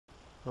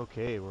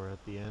Okay, we're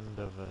at the end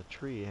of a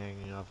tree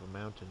hanging off a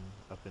mountain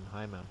up in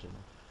High Mountain,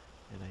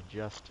 and I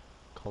just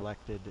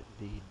collected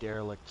the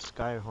Derelict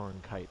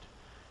Skyhorn Kite.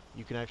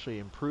 You can actually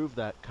improve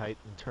that kite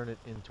and turn it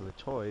into a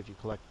toy if you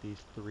collect these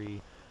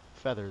three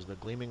feathers, the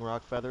Gleaming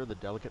Roc Feather, the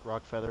Delicate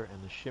Roc Feather,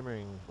 and the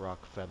Shimmering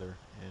Roc Feather.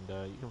 And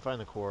you can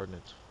find the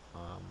coordinates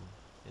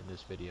in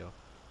this video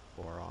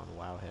or on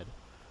Wowhead.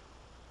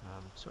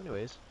 So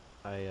anyways,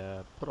 I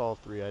put all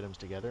three items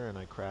together and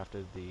I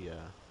crafted the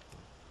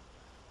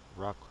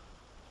Rocfeather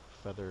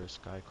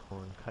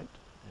Skyhorn Kite,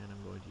 and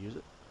I'm going to use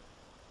it.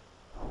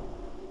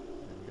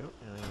 There we go,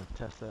 and I'm going to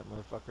test that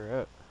motherfucker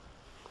out.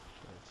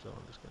 Alright, so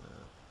I'm just going to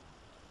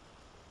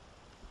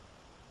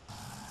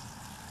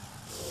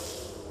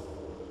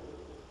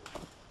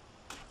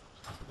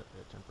put it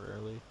there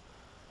temporarily,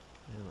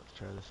 and let's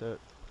try this out.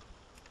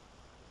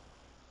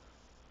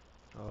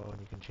 Oh, and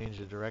you can change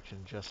the direction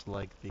just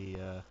like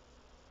the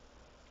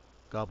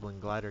Goblin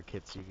glider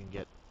kits you can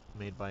get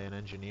made by an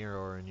engineer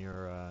or in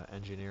your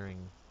engineering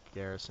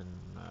garrison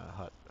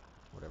hut,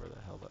 whatever the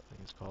hell that thing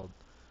is called.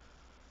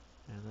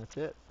 And that's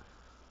it.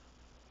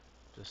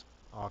 Just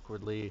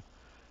awkwardly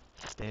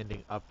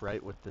standing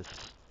upright with this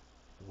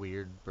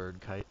weird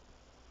bird kite.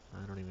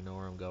 I don't even know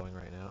where I'm going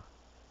right now.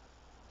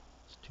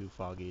 It's too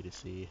foggy to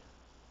see.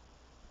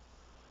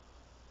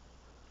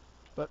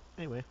 But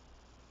anyway,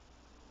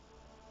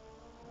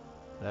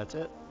 that's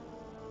it.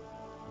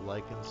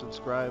 Like and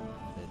subscribe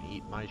and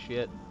eat my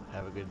shit.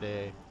 Have a good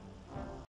day.